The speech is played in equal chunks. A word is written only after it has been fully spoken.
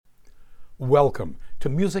Welcome to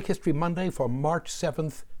Music History Monday for March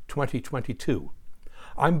 7th, 2022.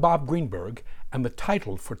 I'm Bob Greenberg, and the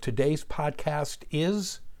title for today's podcast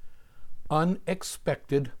is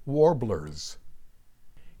Unexpected Warblers.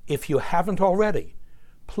 If you haven't already,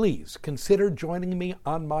 please consider joining me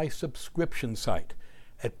on my subscription site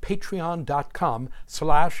at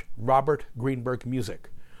patreon.com/Robert Greenberg Music,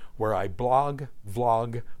 where I blog,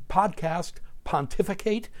 vlog, podcast,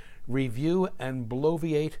 pontificate, review, and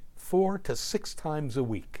bloviate 4 to 6 times a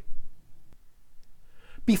week.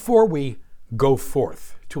 Before we go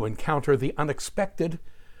forth to encounter the unexpected,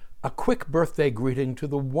 a quick birthday greeting to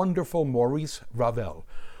the wonderful Maurice Ravel,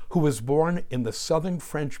 who was born in the southern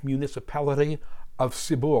French municipality of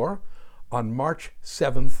Ciboure on March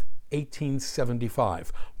 7th,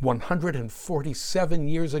 1875, 147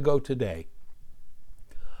 years ago today.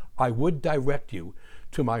 I would direct you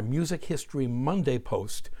to my Music History Monday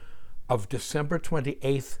post of December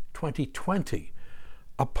 28th, 2020,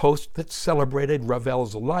 a post that celebrated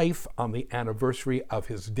Ravel's life on the anniversary of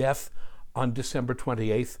his death on December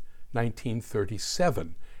 28th,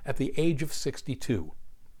 1937, at the age of 62.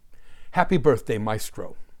 Happy birthday,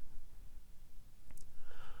 Maestro.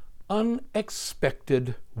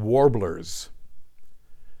 Unexpected Warblers.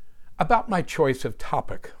 About my choice of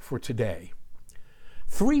topic for today.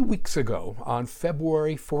 3 weeks ago, on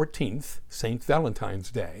February 14th, St.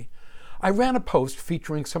 Valentine's Day, I ran a post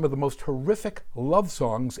featuring some of the most horrific love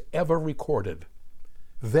songs ever recorded.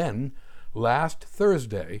 Then, last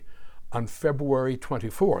Thursday, on February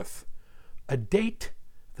 24th, a date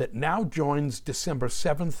that now joins December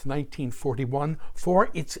 7th, 1941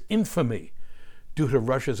 for its infamy due to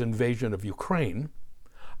Russia's invasion of Ukraine,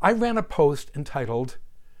 I ran a post entitled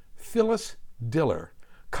Phyllis Diller,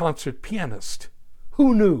 Concert Pianist.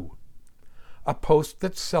 Who knew? A post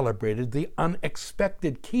that celebrated the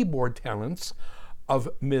unexpected keyboard talents of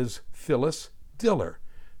Ms. Phyllis Diller,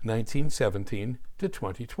 1917 to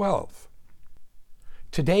 2012.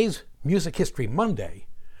 Today's Music History Monday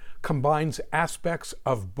combines aspects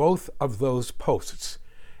of both of those posts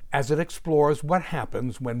as it explores what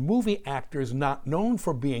happens when movie actors not known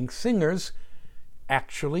for being singers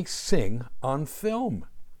actually sing on film.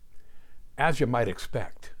 As you might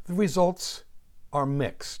expect, the results are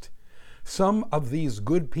mixed. Some of these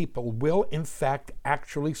good people will, in fact,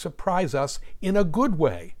 actually surprise us in a good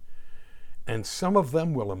way, and some of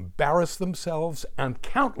them will embarrass themselves and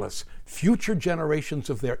countless future generations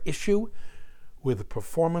of their issue with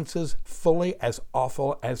performances fully as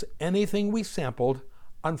awful as anything we sampled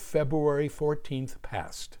on February 14th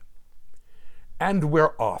past. And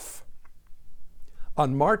we're off.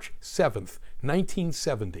 On March 7th,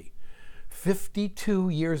 1970, 52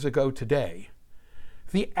 years ago today,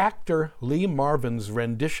 the actor Lee Marvin's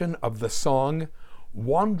rendition of the song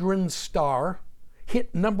Wand'rin' Star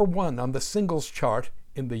hit number 1 on the singles chart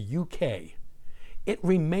in the UK. It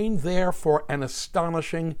remained there for an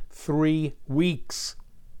astonishing 3 weeks.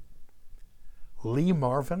 Lee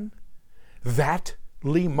Marvin? That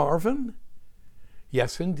Lee Marvin?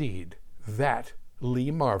 Yes, indeed, that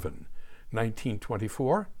Lee Marvin,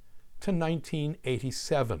 1924 to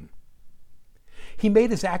 1987. He made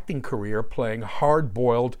his acting career playing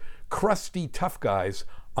hard-boiled, crusty tough guys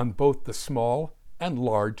on both the small and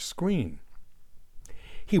large screen.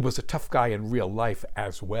 He was a tough guy in real life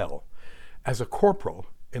as well. As a corporal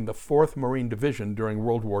in the 4th Marine Division during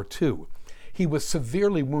World War II, he was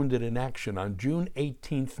severely wounded in action on June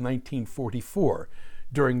 18, 1944,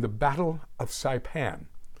 during the Battle of Saipan.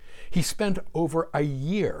 He spent over a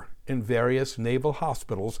year in various naval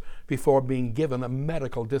hospitals before being given a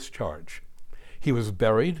medical discharge. He was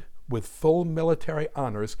buried with full military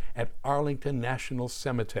honors at Arlington National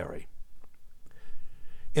Cemetery.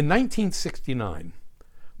 In 1969,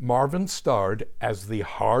 Marvin starred as the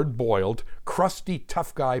hard-boiled, crusty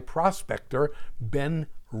tough guy prospector Ben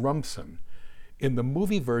Rumson in the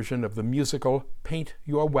movie version of the musical Paint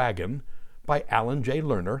Your Wagon by Alan J.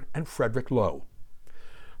 Lerner and Frederick Lowe.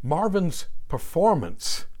 Marvin's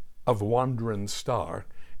performance of Wand'rin' Star,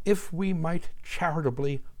 if we might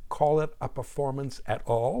charitably call it a performance at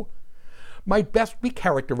all, might best be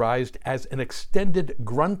characterized as an extended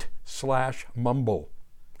grunt/mumble.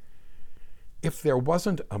 If there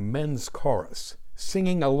wasn't a men's chorus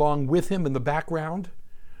singing along with him in the background,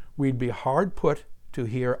 we'd be hard put to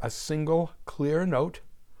hear a single clear note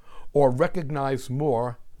or recognize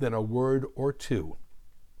more than a word or two.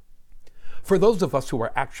 For those of us who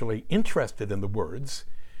are actually interested in the words,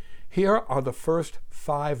 here are the first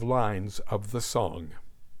 5 lines of the song.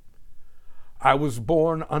 I was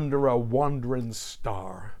born under a wand'rin'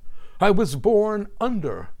 star. I was born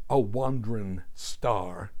under a wand'rin'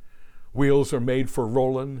 star. Wheels are made for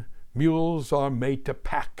rollin', Mules are made to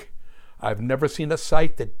pack. I've never seen a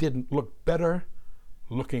sight that didn't look better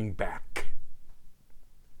looking back.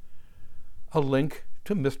 A link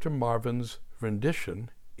to Mr. Marvin's rendition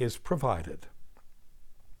is provided.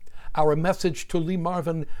 Our message to Lee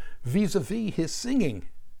Marvin vis-a-vis his singing: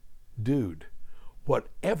 dude,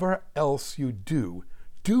 whatever else you do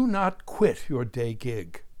not quit your day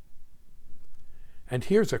gig. And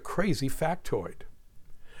here's a crazy factoid.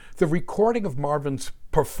 The recording of Marvin's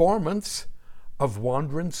performance of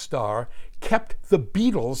Wand'rin' Star kept the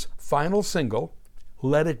Beatles' final single,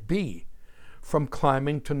 Let It Be, from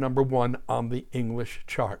climbing to number 1 on the English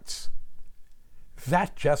charts.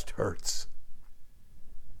 That just hurts.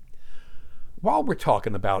 While we're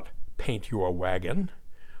talking about Paint Your Wagon,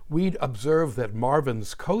 we'd observe that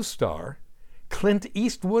Marvin's co-star, Clint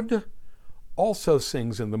Eastwood, also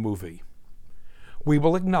sings in the movie. We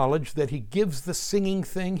will acknowledge that he gives the singing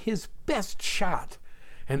thing his best shot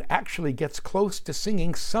and actually gets close to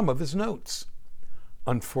singing some of his notes.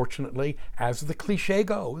 Unfortunately, as the cliche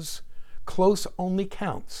goes, close only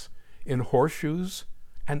counts in Horseshoes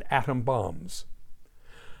and Atom Bombs.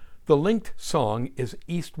 The linked song is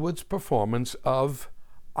Eastwood's performance of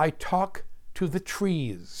I Talk to the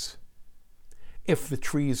Trees. If the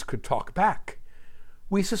trees could talk back,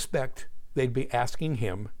 we suspect they'd be asking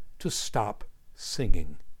him to stop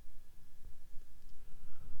singing.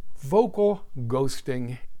 Vocal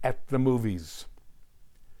ghosting at the movies.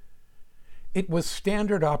 It was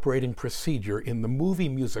standard operating procedure in the movie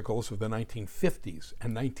musicals of the 1950s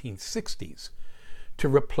and 1960s to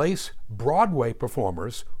replace Broadway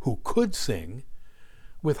performers who could sing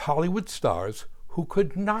with Hollywood stars who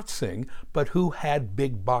could not sing but who had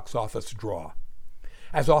big box office draw.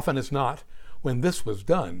 As often as not, when this was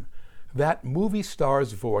done, that movie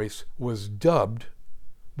star's voice was dubbed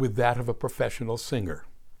with that of a professional singer.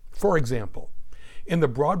 For example, in the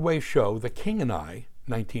Broadway show The King and I,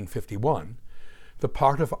 1951, the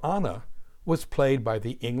part of Anna was played by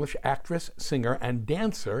the English actress, singer, and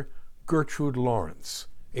dancer Gertrude Lawrence,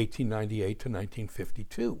 1898 to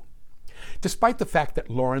 1952. Despite the fact that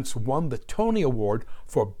Lawrence won the Tony Award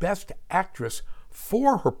for Best Actress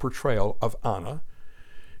for her portrayal of Anna,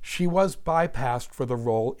 she was bypassed for the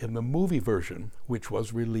role in the movie version, which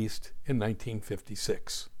was released in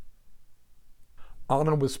 1956.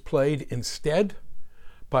 Anna was played instead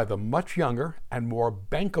by the much younger and more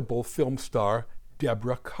bankable film star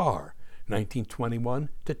Deborah Kerr, 1921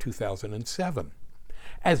 to 2007.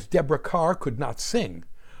 As Deborah Kerr could not sing,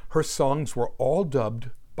 her songs were all dubbed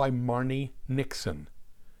by Marni Nixon,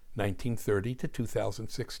 1930 to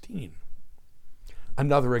 2016.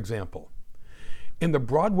 Another example. In the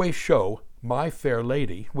Broadway show My Fair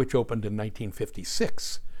Lady, which opened in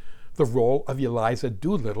 1956, the role of Eliza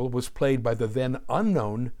Doolittle was played by the then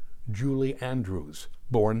unknown Julie Andrews,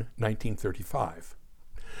 born 1935.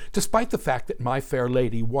 Despite the fact that My Fair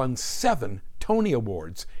Lady won 7 Tony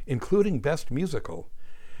Awards, including Best Musical,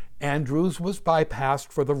 Andrews was bypassed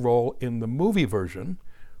for the role in the movie version,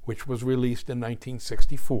 which was released in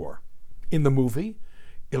 1964. In the movie,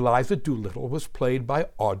 Eliza Doolittle was played by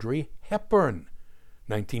Audrey Hepburn,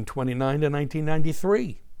 1929 to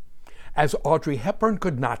 1993. As Audrey Hepburn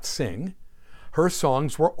could not sing, her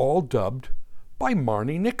songs were all dubbed by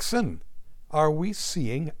Marni Nixon. Are we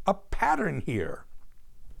seeing a pattern here?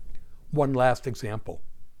 One last example.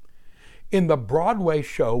 In the Broadway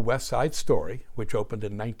show West Side Story, which opened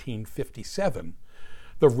in 1957,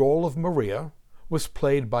 the role of Maria was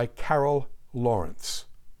played by Carol Lawrence,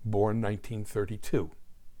 born 1932.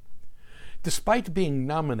 Despite being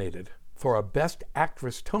nominated for a Best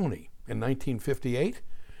Actress Tony in 1958,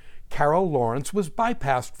 Carol Lawrence was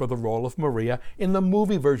bypassed for the role of Maria in the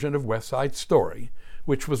movie version of West Side Story,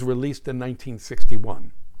 which was released in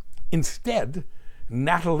 1961. Instead,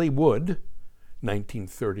 Natalie Wood,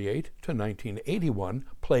 1938 to 1981,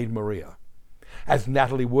 played Maria. As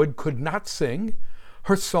Natalie Wood could not sing,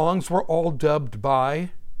 her songs were all dubbed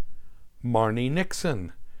by Marni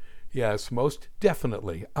Nixon. Yes, most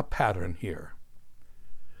definitely a pattern here.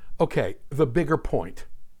 Okay, the bigger point.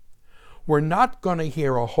 We're not going to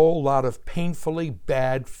hear a whole lot of painfully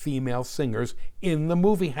bad female singers in the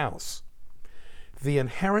movie house. The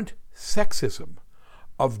inherent sexism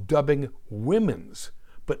of dubbing women's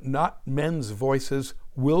but not men's voices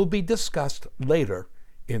will be discussed later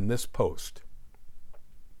in this post.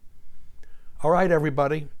 All right,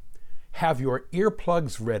 everybody, have your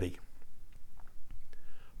earplugs ready.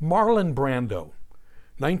 Marlon Brando,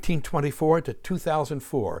 1924 to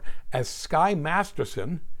 2004, as Sky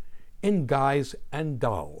Masterson in Guys and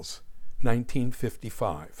Dolls,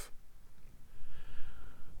 1955.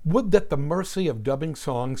 Would that the mercy of dubbing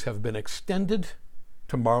songs have been extended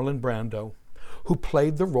to Marlon Brando, who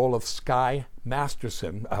played the role of Sky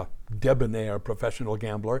Masterson, a debonair professional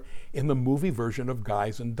gambler, in the movie version of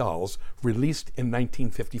Guys and Dolls, released in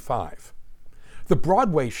 1955. The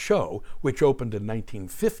Broadway show, which opened in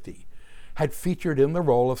 1950, had featured in the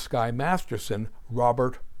role of Sky Masterson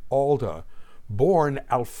Robert Alda, born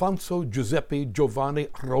Alfonso Giuseppe Giovanni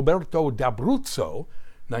Roberto d'Abruzzo,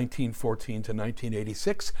 1914 to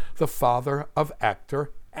 1986, the father of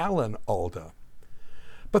actor Alan Alda.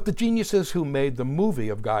 But the geniuses who made the movie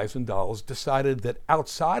of Guys and Dolls decided that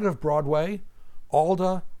outside of Broadway,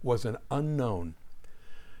 Alda was an unknown.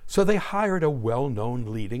 So they hired a well-known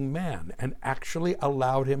leading man and actually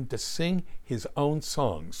allowed him to sing his own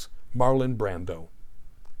songs, Marlon Brando.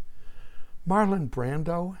 Marlon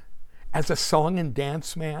Brando as a song and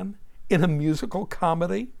dance man in a musical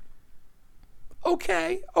comedy?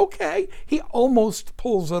 Okay, he almost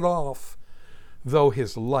pulls it off, though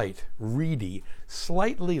his light, reedy,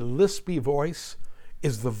 slightly lispy voice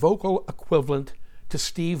is the vocal equivalent to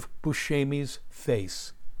Steve Buscemi's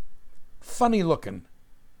face. Funny looking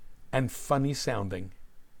and funny sounding.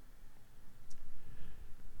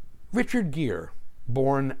 Richard Gere,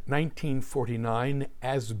 born 1949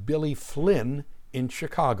 as Billy Flynn in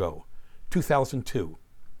Chicago, 2002.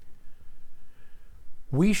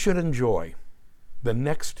 We should enjoy the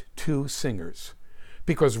next two singers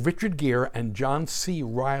because Richard Gere and John C.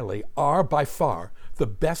 Reilly are by far the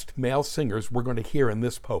best male singers we're going to hear in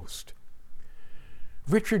this post.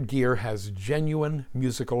 Richard Gere has genuine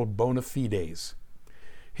musical bona fides.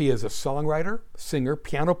 He is a songwriter, singer,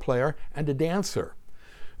 piano player, and a dancer.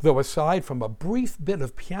 Though aside from a brief bit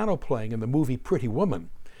of piano playing in the movie Pretty Woman,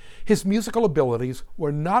 his musical abilities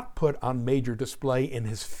were not put on major display in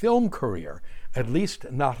his film career, at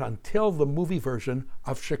least not until the movie version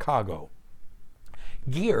of Chicago.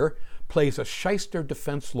 Gere plays a shyster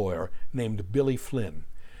defense lawyer named Billy Flynn,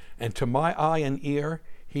 and to my eye and ear,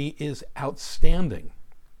 he is outstanding.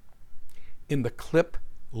 In the clip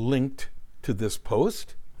linked to this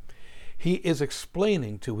post, he is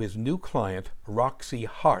explaining to his new client, Roxy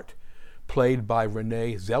Hart, played by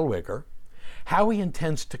Renee Zellweger, how he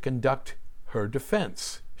intends to conduct her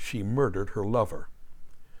defense. She murdered her lover.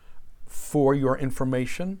 For your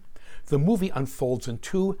information, the movie unfolds in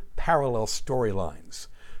two parallel storylines.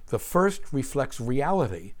 The first reflects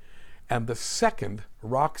reality, and the second,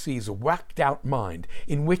 Roxy's whacked-out mind,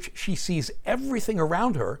 in which she sees everything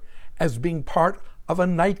around her as being part of a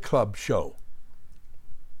nightclub show.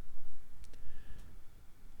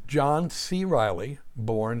 John C. Reilly,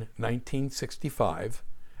 born 1965,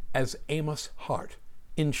 as Amos Hart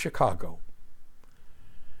in Chicago.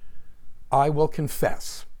 I will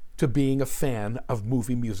confess to being a fan of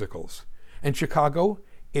movie musicals, and Chicago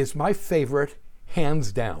is my favorite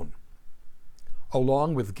hands down.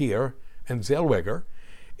 Along with Gere and Zellweger,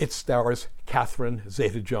 it stars Catherine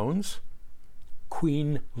Zeta-Jones,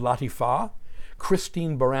 Queen Latifah,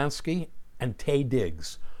 Christine Baranski, and Taye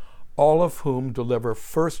Diggs, all of whom deliver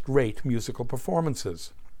first-rate musical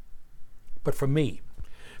performances. But for me,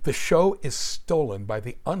 the show is stolen by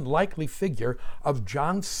the unlikely figure of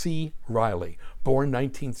John C. Reilly, born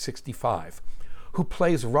 1965, who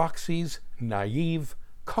plays Roxy's naive,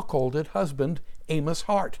 cuckolded husband, Amos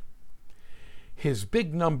Hart. His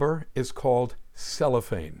big number is called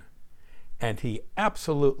Cellophane, and he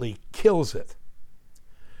absolutely kills it.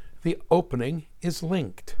 The opening is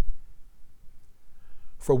linked.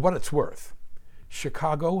 For what it's worth,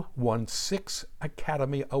 Chicago won 6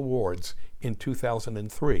 Academy Awards in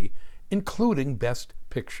 2003, including Best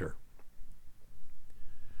Picture.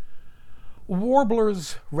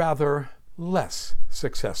 Warblers rather less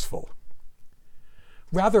successful.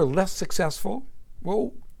 Rather less successful?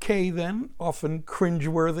 Okay then, often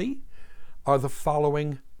cringeworthy, are the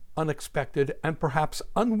following unexpected and perhaps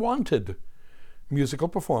unwanted musical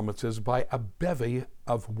performances by a bevy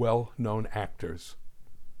of well-known actors.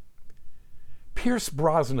 Pierce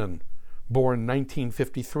Brosnan, born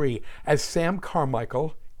 1953, as Sam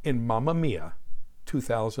Carmichael in Mamma Mia,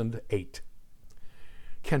 2008.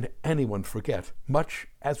 Can anyone forget, much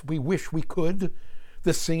as we wish we could,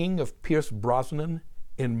 the singing of Pierce Brosnan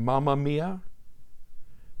in Mamma Mia?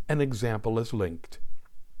 An example is linked.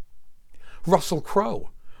 Russell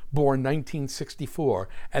Crowe, born 1964,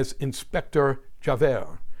 as Inspector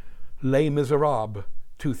Javert, Les Miserables,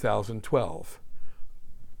 2012.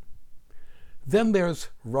 Then there's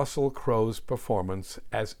Russell Crowe's performance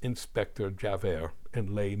as Inspector Javert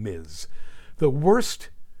in Les Mis, the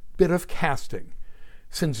worst bit of casting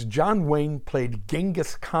since John Wayne played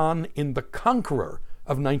Genghis Khan in The Conqueror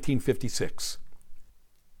of 1956.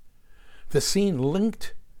 The scene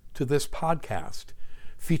linked to this podcast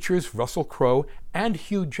features Russell Crowe and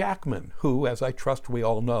Hugh Jackman, who, as I trust we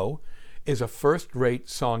all know, is a first-rate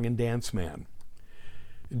song and dance man.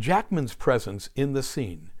 Jackman's presence in the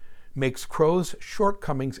scene makes Crowe's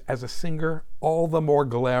shortcomings as a singer all the more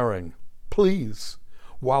glaring. Please,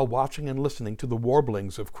 while watching and listening to the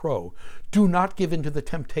warblings of Crowe, do not give in to the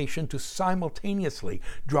temptation to simultaneously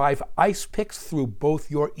drive ice picks through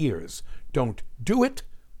both your ears. Don't do it,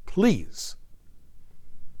 please.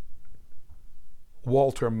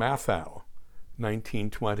 Walter Matthau,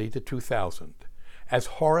 1920 to 2000, as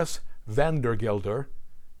Horace Vandergelder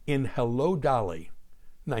in Hello, Dolly,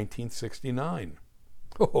 1969.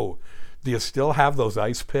 Oh, do you still have those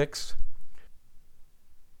ice picks?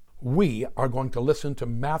 We are going to listen to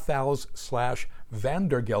Matthau's /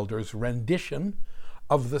 Vandergelder's rendition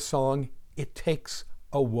of the song It Takes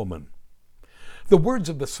a Woman. The words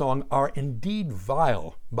of the song are indeed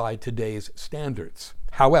vile by today's standards.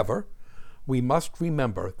 However, we must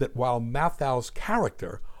remember that while Matthau's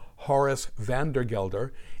character, Horace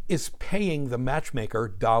Vandergelder, is paying the matchmaker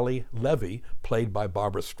Dolly Levy, played by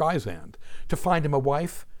Barbra Streisand, to find him a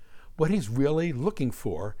wife, what he's really looking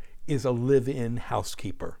for is a live-in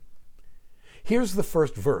housekeeper. Here's the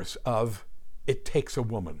first verse of It Takes a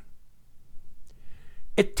Woman.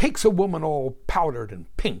 It takes a woman all powdered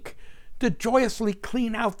and pink to joyously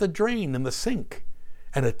clean out the drain in the sink.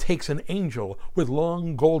 And it takes an angel with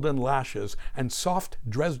long golden lashes and soft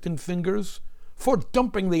Dresden fingers for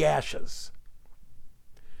dumping the ashes.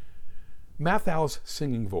 Matthau's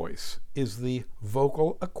singing voice is the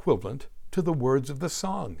vocal equivalent to the words of the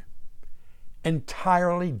song.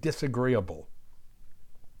 Entirely disagreeable.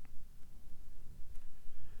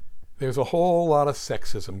 There's a whole lot of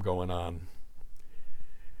sexism going on.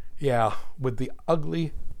 Yeah, with the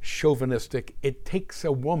ugly, chauvinistic "it takes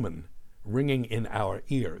a woman" ringing in our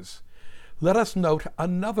ears, let us note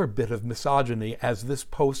another bit of misogyny as this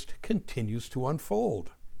post continues to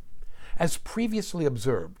unfold. As previously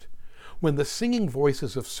observed, when the singing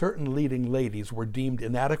voices of certain leading ladies were deemed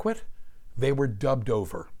inadequate, they were dubbed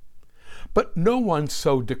over. But no one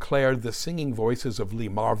so declared the singing voices of Lee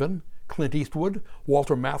Marvin, Clint Eastwood,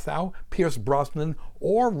 Walter Matthau, Pierce Brosnan,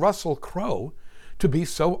 or Russell Crowe to be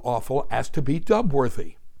so awful as to be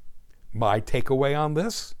dub-worthy. My takeaway on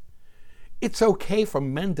this? It's okay for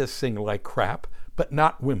men to sing like crap, but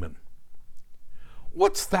not women.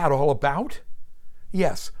 What's that all about?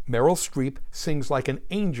 Yes, Meryl Streep sings like an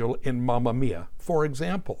angel in Mamma Mia, for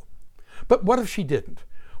example. But what if she didn't?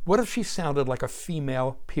 What if she sounded like a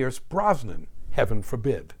female Pierce Brosnan? Heaven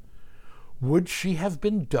forbid. Would she have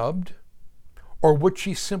been dubbed? Or would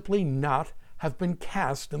she simply not have been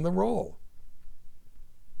cast in the role?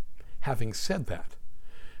 Having said that,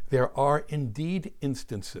 there are indeed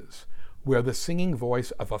instances where the singing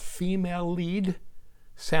voice of a female lead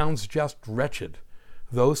sounds just wretched,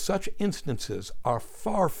 though such instances are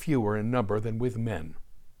far fewer in number than with men.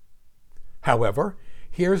 However,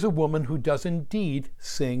 here's a woman who does indeed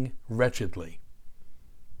sing wretchedly.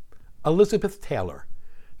 Elizabeth Taylor,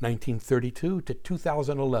 1932 to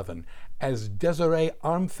 2011, as Desiree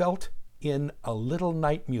Armfeldt in A Little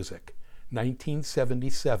Night Music,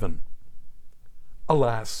 1977.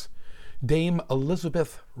 Alas, Dame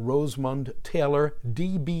Elizabeth Rosamund Taylor,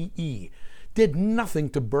 DBE, did nothing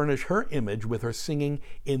to burnish her image with her singing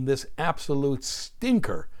in this absolute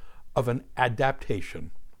stinker of an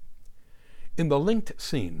adaptation. In the linked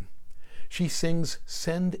scene, she sings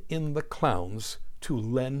Send in the Clowns to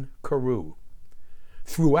Len Carew.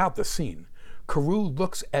 Throughout the scene, Carew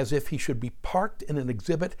looks as if he should be parked in an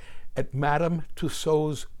exhibit at Madame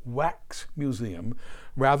Tussauds Wax Museum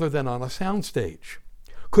rather than on a soundstage.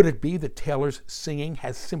 Could it be that Taylor's singing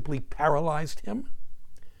has simply paralyzed him?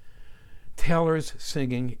 Taylor's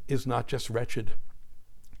singing is not just wretched.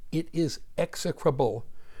 It is execrable,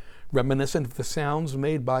 reminiscent of the sounds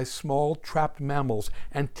made by small trapped mammals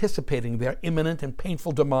anticipating their imminent and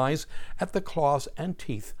painful demise at the claws and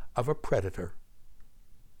teeth of a predator.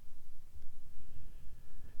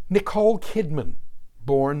 Nicole Kidman,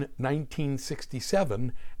 born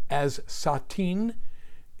 1967 as Satine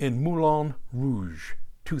in Moulin Rouge,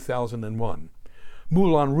 2001.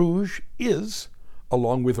 Moulin Rouge is,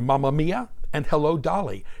 along with Mamma Mia and Hello,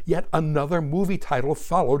 Dolly, yet another movie title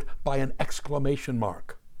followed by an exclamation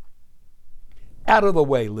mark. Out of the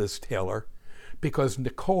way, Liz Taylor, because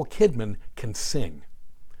Nicole Kidman can sing.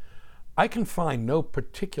 I can find no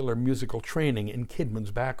particular musical training in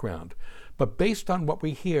Kidman's background, but based on what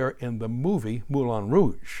we hear in the movie Moulin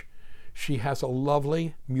Rouge, she has a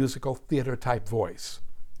lovely musical theater-type voice.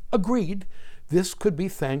 Agreed, this could be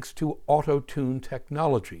thanks to auto-tune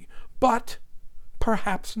technology, but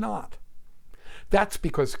perhaps not. That's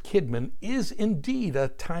because Kidman is indeed a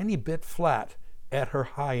tiny bit flat at her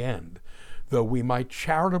high end, though we might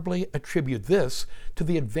charitably attribute this to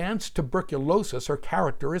the advanced tuberculosis her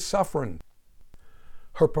character is suffering.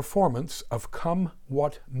 Her performance of Come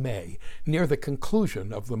What May, near the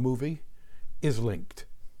conclusion of the movie, is linked.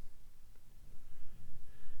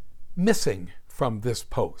 Missing from this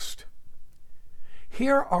post.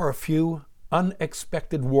 Here are a few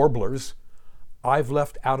unexpected warblers I've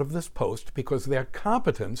left out of this post because their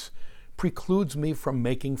competence precludes me from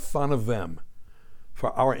making fun of them.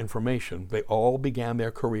 For our information, they all began their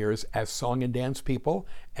careers as song and dance people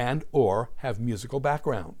and/or have musical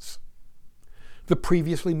backgrounds. The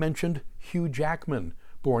previously mentioned Hugh Jackman,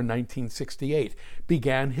 born 1968,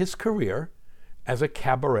 began his career as a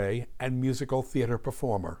cabaret and musical theater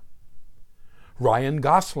performer. Ryan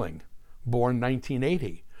Gosling, born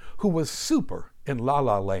 1980, who was super in La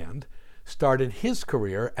La Land, started his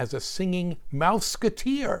career as a singing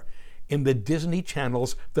Mouseketeer in the Disney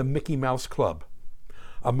Channel's The Mickey Mouse Club.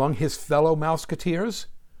 Among his fellow Mouseketeers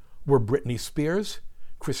were Britney Spears,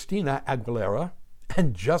 Christina Aguilera,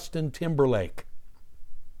 and Justin Timberlake.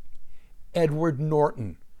 Edward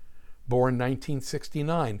Norton, born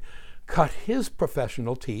 1969, cut his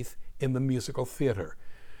professional teeth in the musical theater,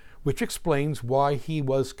 which explains why he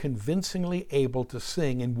was convincingly able to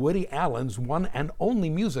sing in Woody Allen's one and only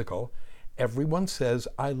musical, Everyone Says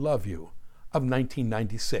I Love You, of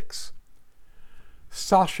 1996.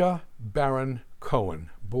 Sacha Baron Cohen,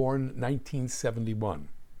 born 1971.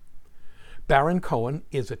 Baron Cohen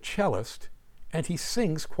is a cellist, and he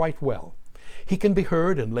sings quite well. He can be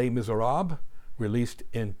heard in Les Miserables, released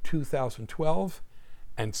in 2012,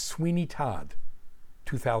 and Sweeney Todd,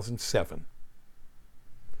 2007.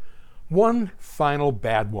 One final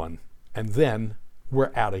bad one, and then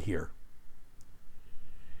we're out of here.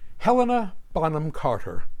 Helena Bonham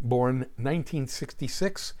Carter, born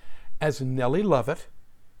 1966, as Nellie Lovett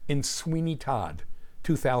in Sweeney Todd,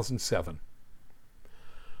 2007.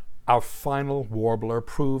 Our final warbler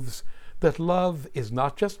proves that love is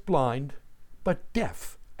not just blind, but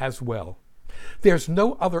deaf as well. There's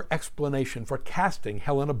no other explanation for casting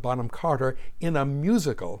Helena Bonham Carter in a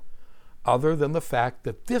musical other than the fact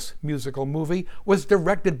that this musical movie was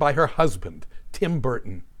directed by her husband, Tim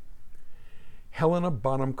Burton. Helena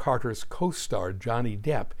Bonham Carter's co-star, Johnny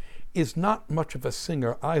Depp, is not much of a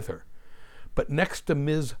singer either, but next to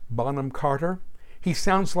Ms. Bonham Carter, he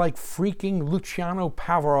sounds like freaking Luciano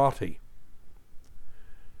Pavarotti.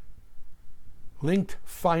 Linked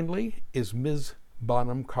finally is Ms.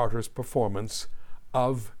 Bonham Carter's performance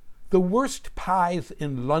of The Worst Pies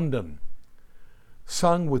in London,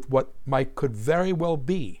 sung with what could very well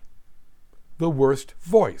be the worst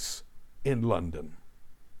voice in London.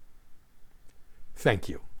 Thank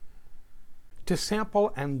you. To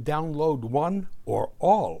sample and download one or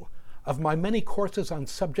all of my many courses on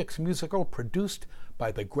subjects musical produced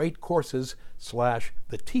by the Great Courses /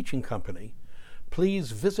 The Teaching Company,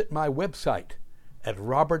 please visit my website at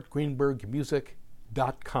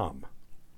robertgreenbergmusic.com.